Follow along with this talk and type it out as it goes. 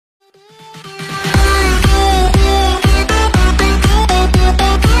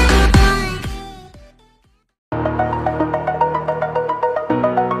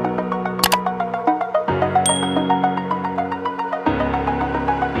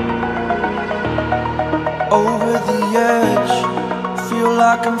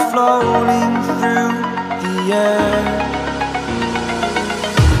like I'm floating through the air.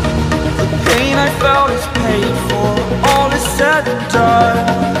 The pain I felt is paid for, all is said and done.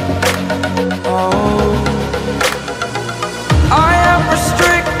 Oh, I am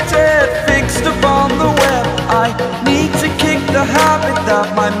restricted, fixed upon the web. I need to kick the habit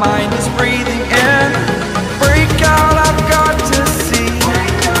that my mind is breathing in. Break out, I've got to see.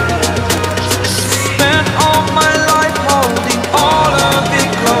 Spent all my life holding all of it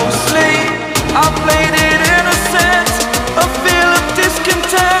closely. I played it innocent, a feel of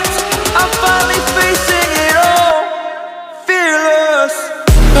discontent. I'm finally facing it all, fearless.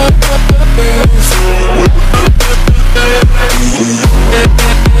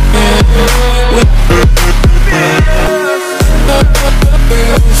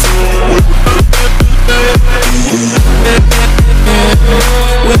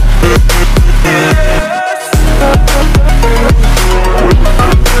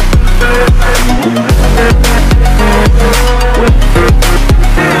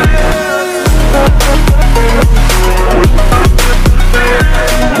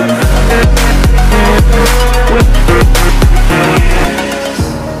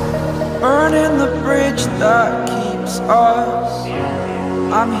 Burning the bridge that keeps us.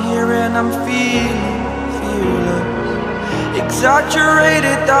 I'm here and I'm feeling fearless.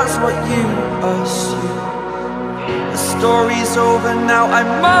 Exaggerated, that's what you assume. The story's over now, I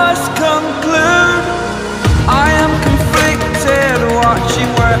must conclude. I am conflicted, watching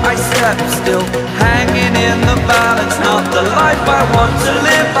where I step still, hanging in the balance. Not the life I want to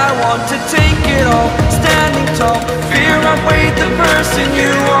live, I want to take it all. Standing tall, fear outweighed the person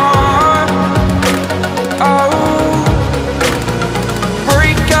you are. Oh,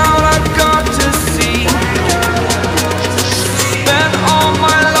 break out, I've got to see. Spent all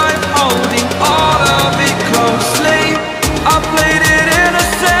my life holding all of it closely. I played it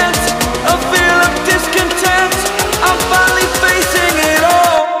innocent, a feel of discontent. I'm finally facing it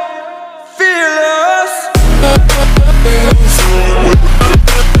all, fearless.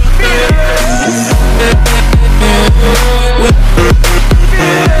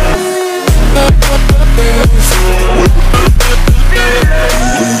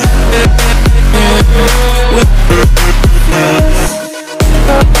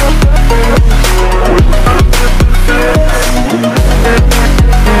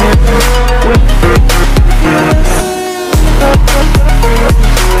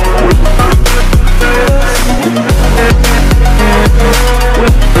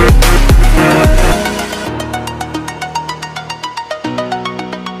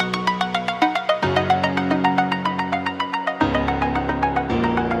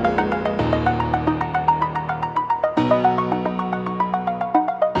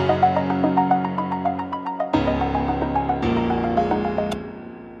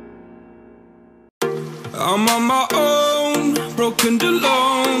 I'm on my own, broken and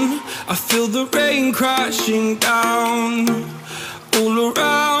alone. I feel the rain crashing down all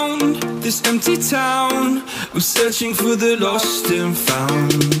around this empty town. I'm searching for the lost and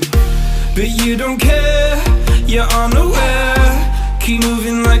found, but you don't care, you're unaware. Keep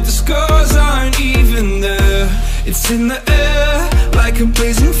moving like the scars aren't even there. It's in the air like a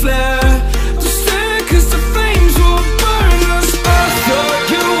blazing flare. Just stare, cause the flames will burn us. I thought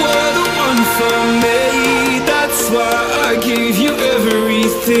you were the one for me, that's why I gave you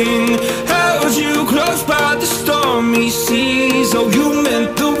everything. Held you close by the stormy seas. Oh, you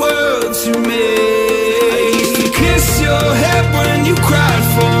meant the world to me. I used to kiss your head when you cried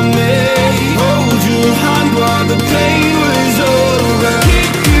for me, hold your hand while the pain was over,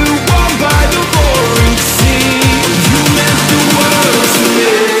 keep you warm by the roaring sea. You meant the world to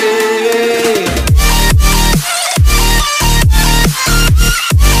me.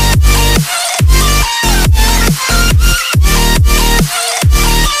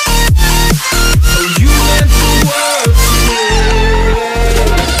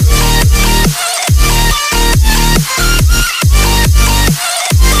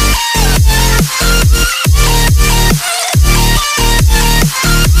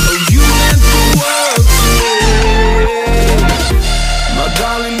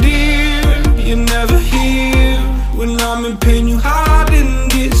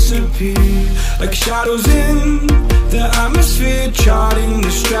 Like shadows in the atmosphere, charting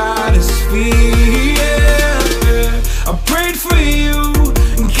the stratosphere. Yeah, yeah. I prayed for you